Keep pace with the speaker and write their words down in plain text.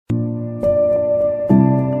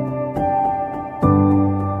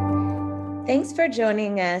Thanks for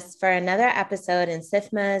joining us for another episode in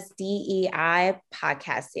SIFMA's DEI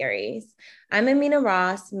podcast series. I'm Amina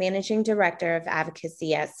Ross, Managing Director of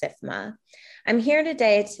Advocacy at SIFMA. I'm here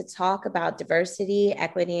today to talk about diversity,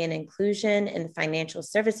 equity, and inclusion in the financial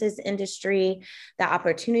services industry, the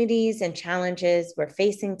opportunities and challenges we're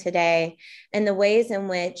facing today, and the ways in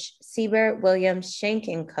which Siebert Williams Shank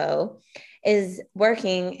 & Co. is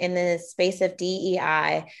working in the space of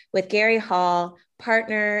DEI with Gary Hall,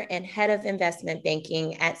 partner and head of investment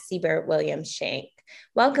banking at Siebert Williams Shank.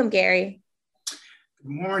 Welcome, Gary.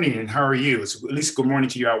 Good morning, and how are you? It's at least good morning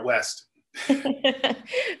to you out west.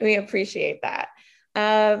 We appreciate that.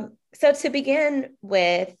 So to begin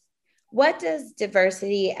with, what does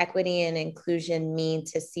diversity, equity, and inclusion mean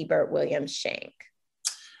to Siebert Williams Shank?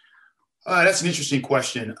 That's an interesting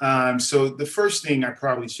question. So the first thing I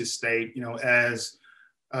probably should state, as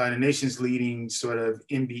the nation's leading sort of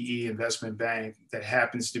MBE investment bank that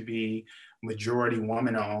happens to be majority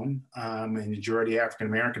woman-owned and majority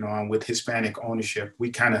African-American owned with Hispanic ownership, we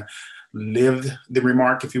kind of lived the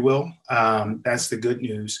remark, if you will. That's the good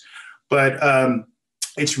news. But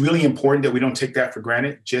it's really important that we don't take that for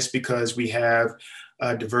granted just because we have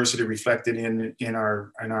diversity reflected in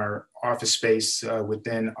our office space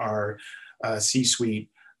within our C-suite.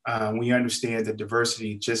 We understand that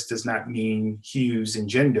diversity just does not mean hues and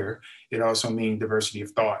gender. It also means diversity of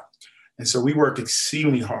thought. And so we work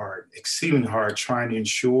exceedingly hard trying to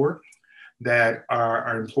ensure that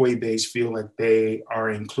our employee base feel like they are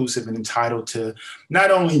inclusive and entitled to not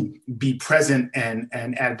only be present and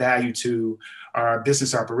add value to our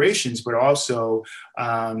business operations, but also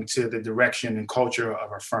to the direction and culture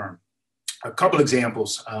of our firm. A couple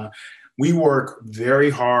examples. We work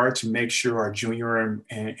very hard to make sure our junior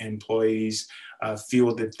employees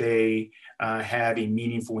feel that they have a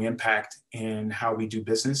meaningful impact in how we do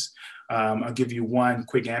business. I'll give you one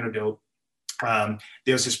quick anecdote.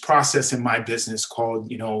 There's this process in my business called,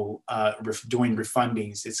 doing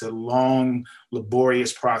refundings. It's a long,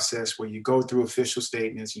 laborious process where you go through official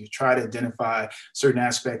statements and you try to identify certain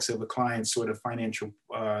aspects of a client's sort of financial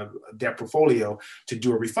debt portfolio to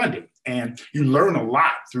do a refunding. And you learn a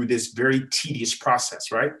lot through this very tedious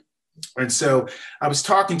process, right? And so I was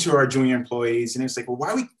talking to our junior employees and it's like, well,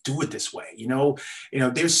 why we do it this way?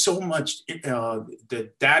 There's so much,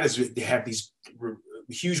 the data, they have these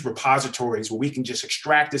huge repositories where we can just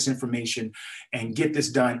extract this information and get this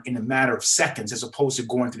done in a matter of seconds, as opposed to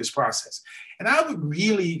going through this process. And I would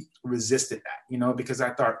really resisted that, because I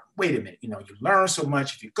thought, wait a minute, you learn so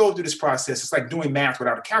much. If you go through this process, it's like doing math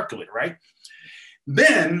without a calculator, right?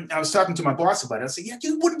 Then I was talking to my boss about it. I said, yeah,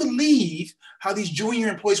 you wouldn't believe how these junior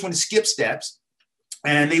employees want to skip steps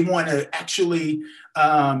and they want to actually,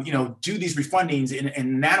 do these refundings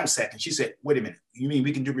in nanoseconds. She said, wait a minute, you mean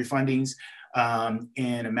we can do refundings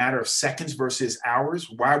in a matter of seconds versus hours?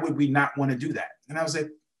 Why would we not want to do that? And I was like,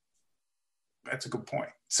 that's a good point.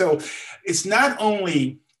 So it's not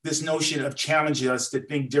only this notion of challenging us to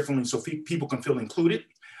think differently so people can feel included,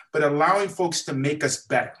 but allowing folks to make us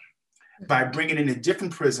better by bringing in a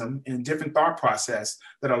different prism and a different thought process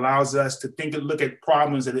that allows us to think and look at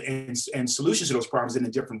problems and solutions to those problems in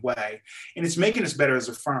a different way. And it's making us better as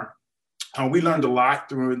a firm. We learned a lot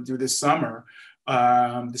through this summer.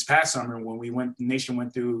 This past summer, when the nation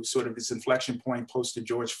went through sort of this inflection point post the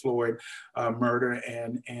George Floyd murder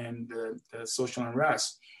and the social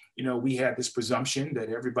unrest, we had this presumption that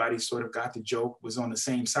everybody sort of got the joke, was on the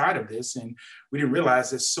same side of this. And we didn't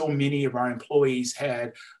realize that so many of our employees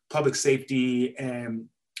had public safety and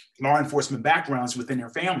law enforcement backgrounds within their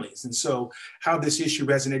families. And so how this issue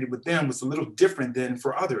resonated with them was a little different than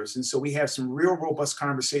for others. And so we have some real robust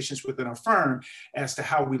conversations within our firm as to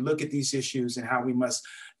how we look at these issues and how we must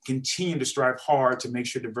continue to strive hard to make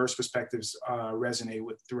sure diverse perspectives resonate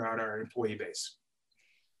throughout our employee base.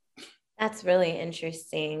 That's really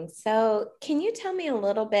interesting. So can you tell me a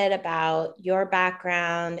little bit about your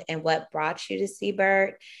background and what brought you to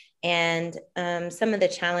Siebert and some of the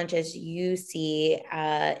challenges you see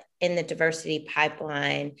in the diversity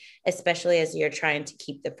pipeline, especially as you're trying to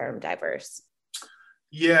keep the firm diverse?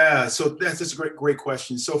 Yeah, so that's a great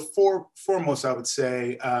question. So foremost, I would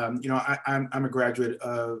say, I'm a graduate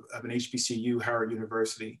of an HBCU, Howard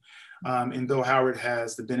University. And though Howard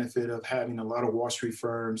has the benefit of having a lot of Wall Street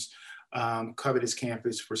firms cover this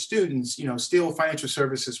campus for students, still financial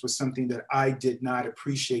services was something that I did not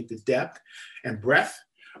appreciate the depth and breadth.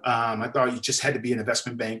 I thought you just had to be an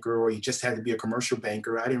investment banker or you just had to be a commercial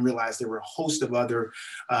banker. I didn't realize there were a host of other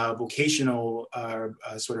vocational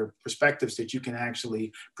sort of perspectives that you can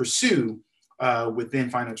actually pursue within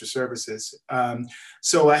financial services.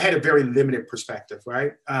 So I had a very limited perspective,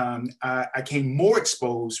 right? I came more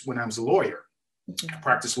exposed when I was a lawyer. I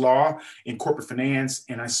practiced law in corporate finance,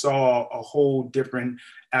 and I saw a whole different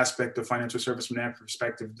aspect of financial service from that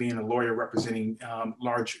perspective, being a lawyer representing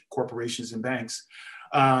large corporations and banks.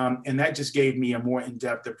 And that just gave me a more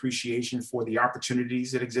in-depth appreciation for the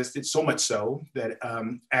opportunities that existed, so much so that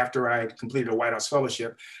after I completed a White House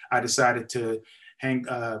fellowship, I decided to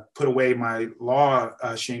put away my law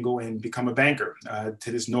shingle and become a banker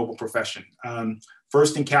to this noble profession.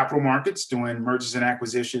 First in capital markets, doing mergers and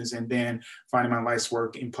acquisitions, and then finding my life's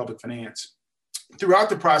work in public finance. Throughout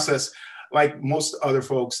the process, like most other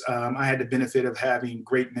folks, I had the benefit of having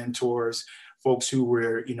great mentors, folks who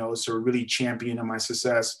were, sort of really championing my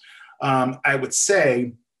success. I would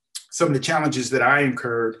say some of the challenges that I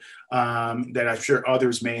incurred, that I'm sure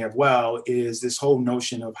others may have well, is this whole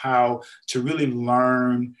notion of how to really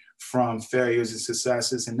learn from failures and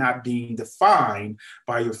successes and not being defined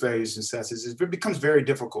by your failures and successes. It becomes very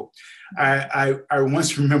difficult. I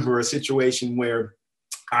once remember a situation where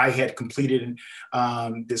I had completed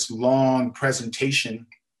this long presentation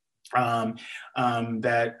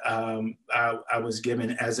that I was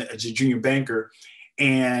given as a junior banker,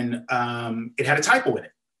 and it had a typo in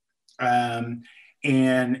it.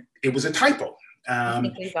 And it was a typo. I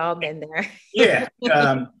think we've all been there. Yeah.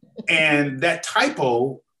 And that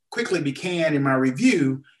typo quickly became, in my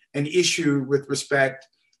review, an issue with respect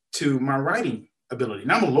to my writing ability.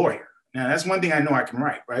 And I'm a lawyer. Now, that's one thing I know I can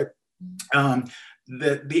write, right?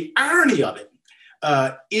 The irony of it,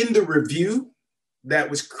 in the review that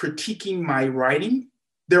was critiquing my writing,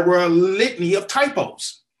 there were a litany of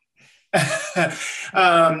typos.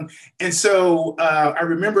 And so I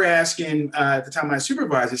remember asking at the time my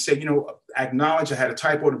supervisor said, I acknowledge I had a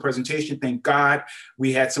typo in the presentation. Thank God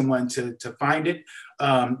we had someone to find it.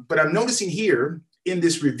 But I'm noticing here in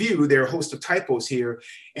this review, there are a host of typos here,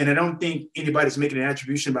 and I don't think anybody's making an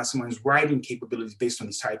attribution about someone's writing capabilities based on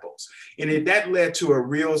these typos. And that led to a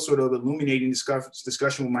real sort of illuminating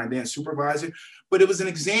discussion with my then supervisor. But it was an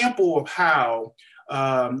example of how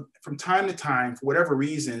from time to time, for whatever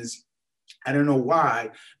reasons, I don't know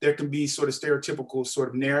why, there can be sort of stereotypical sort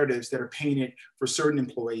of narratives that are painted for certain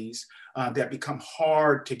employees that become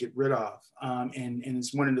hard to get rid of. And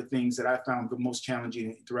it's one of the things that I found the most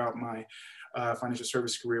challenging throughout my financial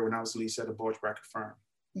service career when I was leased at a bulge bracket firm.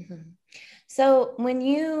 Mm-hmm. So when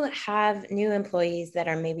you have new employees that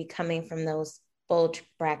are maybe coming from those bulge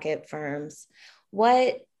bracket firms,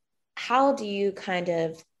 how do you kind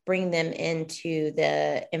of bring them into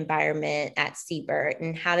the environment at Siebert,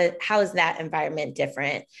 and how is that environment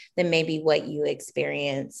different than maybe what you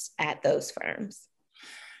experienced at those firms?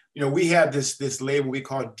 We have this label we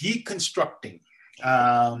call deconstructing.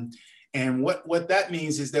 And what that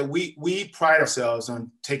means is that we pride ourselves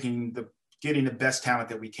on getting the best talent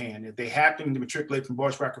that we can. If they happen to matriculate from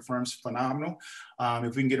bulge bracket firms, phenomenal.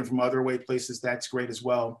 If we can get them from other places, that's great as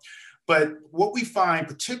well. But what we find,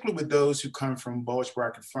 particularly with those who come from bulge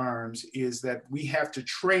bracket firms, is that we have to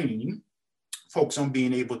train folks on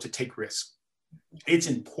being able to take risks. It's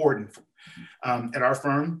important at our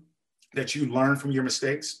firm that you learn from your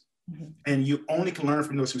mistakes. Mm-hmm. And you only can learn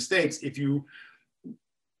from those mistakes if you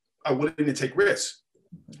are willing to take risks.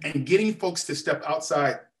 And getting folks to step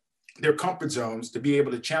outside their comfort zones, to be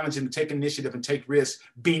able to challenge them to take initiative and take risks,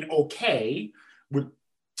 being okay with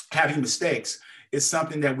having mistakes, is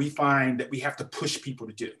something that we find that we have to push people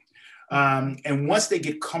to do. And once they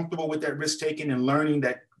get comfortable with that risk taking and learning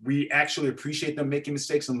that we actually appreciate them making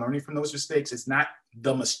mistakes and learning from those mistakes, it's not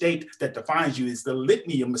the mistake that defines you, it's the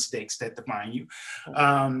litany of mistakes that define you.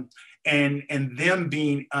 And them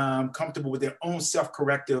being comfortable with their own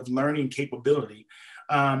self-corrective learning capability.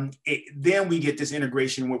 Then we get this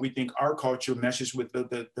integration where we think our culture meshes with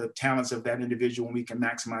the talents of that individual and we can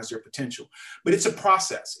maximize their potential. But it's a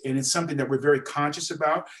process, and it's something that we're very conscious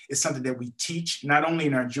about. It's something that we teach not only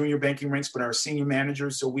in our junior banking ranks, but our senior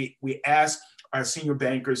managers. So we ask our senior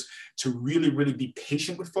bankers to really, really be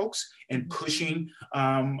patient with folks and pushing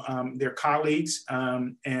their colleagues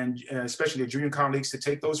and especially their junior colleagues to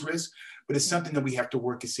take those risks. But it's something that we have to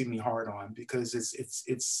work exceedingly hard on, because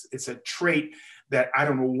it's a trait that I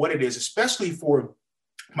don't know what it is, especially for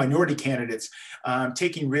minority candidates.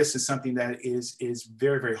 Taking risks is something that is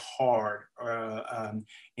very, very hard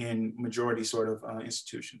in majority sort of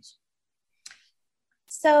institutions.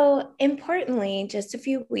 So importantly, just a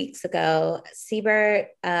few weeks ago, Siebert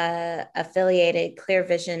affiliated Clear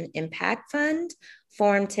Vision Impact Fund,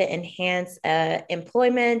 formed to enhance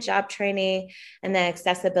employment, job training, and the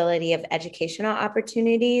accessibility of educational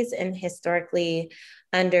opportunities in historically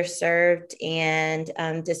underserved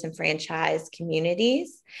and disenfranchised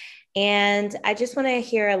communities. And I just want to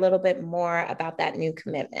hear a little bit more about that new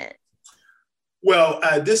commitment. Well,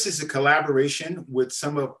 this is a collaboration with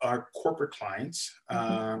some of our corporate clients,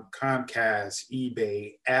 Comcast,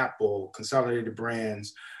 eBay, Apple, Consolidated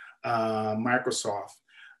Brands, Microsoft,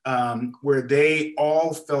 where they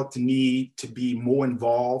all felt the need to be more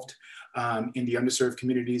involved in the underserved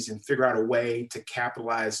communities and figure out a way to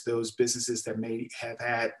capitalize those businesses that may have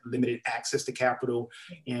had limited access to capital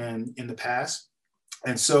in the past.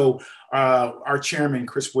 And so our chairman,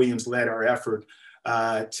 Chris Williams, led our effort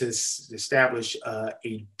to establish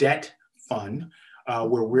a debt fund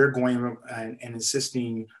where we're going and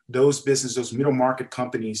assisting those businesses, those middle market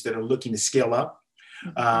companies that are looking to scale up.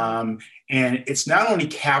 And it's not only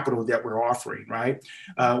capital that we're offering, right?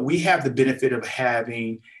 We have the benefit of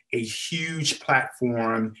having a huge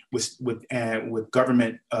platform with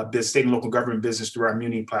government, state and local government business through our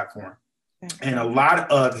Muni platform. And a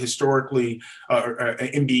lot of historically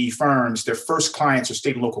MBE firms, their first clients are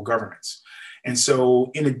state and local governments. And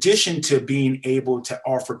so in addition to being able to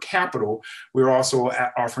offer capital, we're also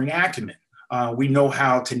offering acumen. We know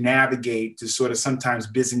how to navigate the sort of sometimes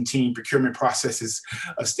Byzantine procurement processes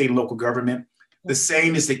of state and local government. The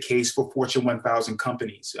same is the case for Fortune 1000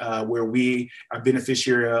 companies, where we are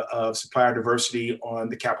beneficiary of supplier diversity on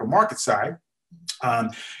the capital market side.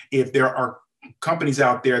 If there are companies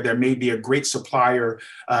out there that may be a great supplier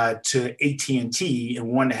to AT&T and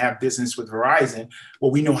want to have business with Verizon,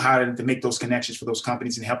 well, we know how to make those connections for those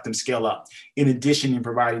companies and help them scale up, in addition in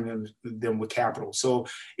providing them with capital. So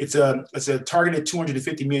it's a targeted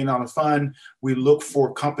 $250 million fund. We look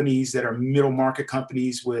for companies that are middle market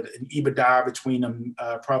companies with an EBITDA between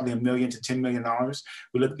probably $1 million to $10 million.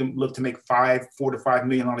 We look to make $4 to $5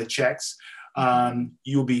 million checks.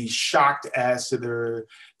 You'll be shocked as to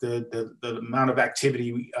the amount of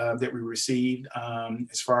activity that we received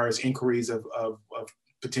as far as inquiries of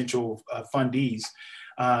potential fundees.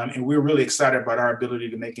 And we're really excited about our ability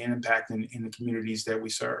to make an impact in the communities that we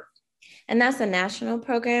serve. And that's a national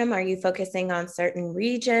program. Are you focusing on certain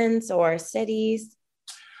regions or cities?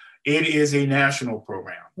 It is a national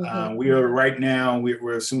program. We are right now,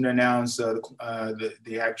 we're soon to announce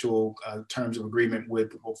the actual terms of agreement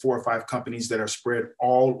with 4 or 5 companies that are spread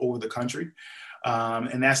all over the country.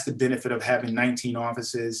 And that's the benefit of having 19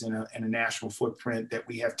 offices and a national footprint, that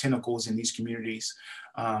we have tentacles in these communities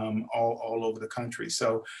all over the country.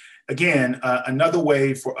 So again, another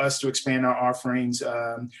way for us to expand our offerings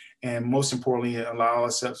and most importantly, allow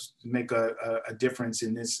us to make a difference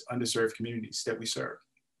in this underserved communities that we serve.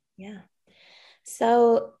 Yeah.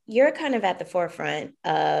 So you're kind of at the forefront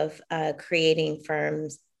of creating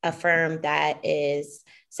a firm that is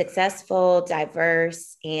successful,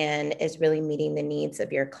 diverse, and is really meeting the needs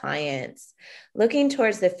of your clients. Looking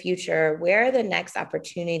towards the future, where are the next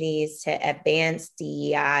opportunities to advance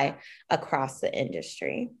DEI across the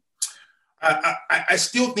industry? I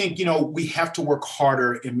still think, we have to work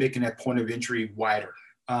harder in making that point of entry wider.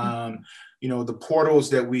 The portals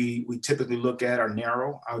that we typically look at are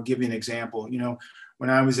narrow. I'll give you an example. When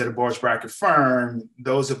I was at a bulge bracket firm,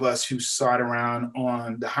 those of us who sat around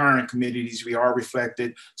on the hiring committees, we all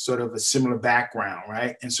reflected sort of a similar background,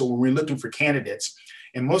 right? And so when we're looking for candidates,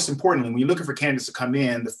 and most importantly, when you're looking for candidates to come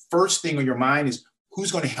in, the first thing on your mind is,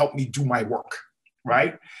 who's going to help me do my work,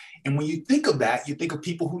 right? And when you think of that, you think of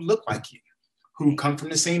people who look like you, who come from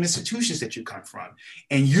the same institutions that you come from.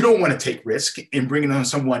 And you don't want to take risk in bringing on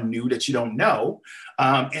someone new that you don't know.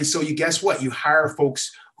 And so guess what? You hire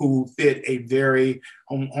folks who fit a very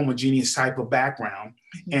homogeneous type of background,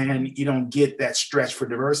 and you don't get that stretch for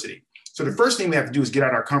diversity. So the first thing we have to do is get out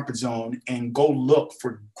of our comfort zone and go look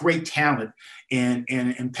for great talent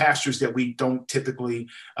in pastures that we don't typically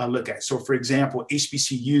look at. So for example,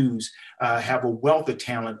 HBCUs have a wealth of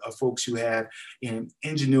talent of folks who have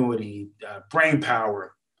ingenuity, brain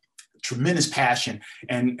power, tremendous passion,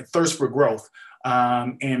 and thirst for growth.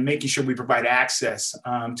 And making sure we provide access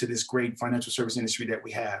to this great financial service industry that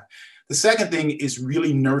we have. The second thing is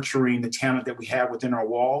really nurturing the talent that we have within our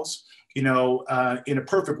walls. In a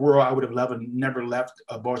perfect world, I would have never left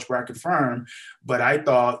a bulge bracket firm, but I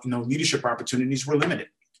thought, leadership opportunities were limited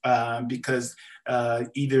because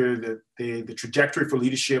either the trajectory for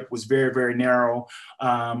leadership was very, very narrow,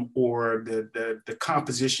 or the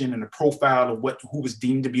composition and the profile of who was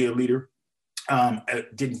deemed to be a leader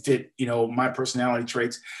didn't fit, my personality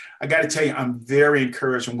traits. I got to tell you, I'm very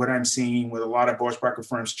encouraged in what I'm seeing with a lot of bulge bracket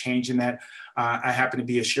firms changing that. I happen to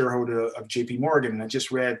be a shareholder of JP Morgan, and I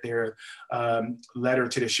just read their letter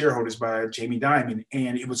to the shareholders by Jamie Dimon,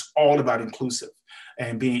 and it was all about inclusive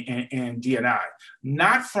and being and D&I,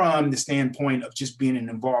 not from the standpoint of just being an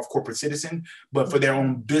involved corporate citizen, but for their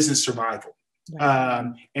own business survival.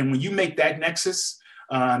 Right. And when you make that nexus,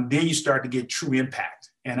 then you start to get true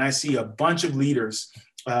impact. And I see a bunch of leaders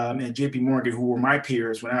at JP Morgan who were my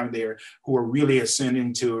peers when I'm there, who are really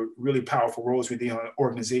ascending to really powerful roles within the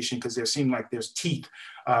organization because there seem like there's teeth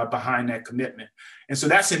behind that commitment. And so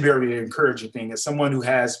that's a very, very encouraging thing. As someone who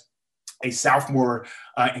has a sophomore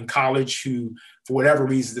in college who, for whatever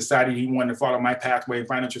reason, decided he wanted to follow my pathway in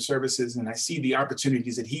financial services, and I see the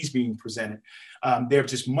opportunities that he's being presented. They're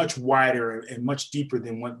just much wider and much deeper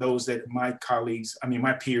than what those that my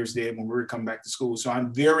peers did when we were coming back to school. So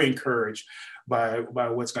I'm very encouraged by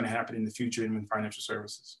what's going to happen in the future in financial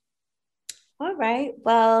services. All right.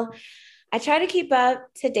 Well, I try to keep up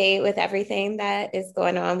to date with everything that is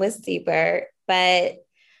going on with CBERT, but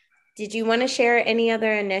did you want to share any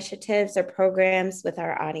other initiatives or programs with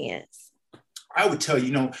our audience? I would tell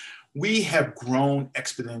you, we have grown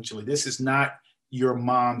exponentially. This is not your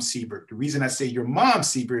mom CBERT. The reason I say your mom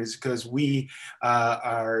CBERT is because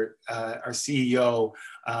our CEO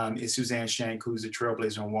is Suzanne Shank, who's a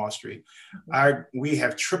trailblazer on Wall Street. We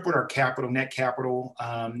have tripled our net capital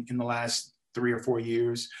in the last 3 or 4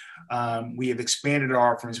 years. We have expanded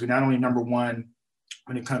our offerings. We're not only number one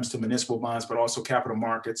when it comes to municipal bonds, but also capital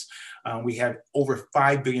markets. We have over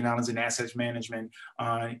 $5 billion in assets management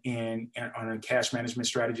and on a cash management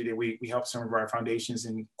strategy that we help some of our foundations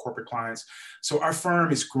and corporate clients. So our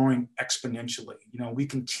firm is growing exponentially. We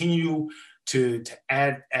continue to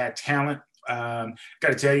add talent. Got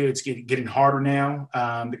to tell you, it's getting harder now.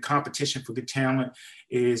 The competition for good talent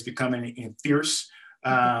is becoming fierce,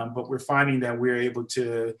 but we're finding that we're able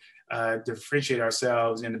to differentiate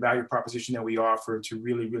ourselves and the value proposition that we offer to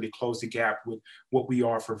really, really close the gap with what we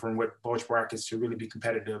offer from what Bulge Brackets to really be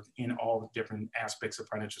competitive in all different aspects of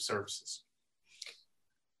financial services.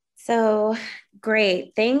 So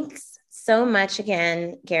great. Thanks so much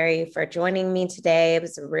again, Gary, for joining me today. It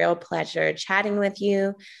was a real pleasure chatting with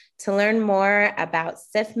you. To learn more about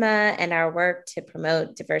SIFMA and our work to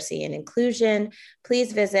promote diversity and inclusion,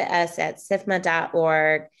 please visit us at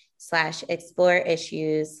sifma.org/explore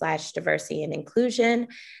issues/diversity and inclusion.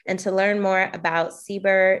 And to learn more about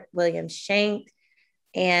CBERT, William Shank,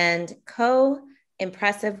 and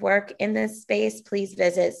impressive work in this space, please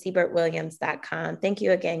visit cbertwilliams.com. Thank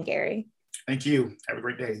you again, Gary. Thank you. Have a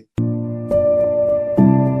great day.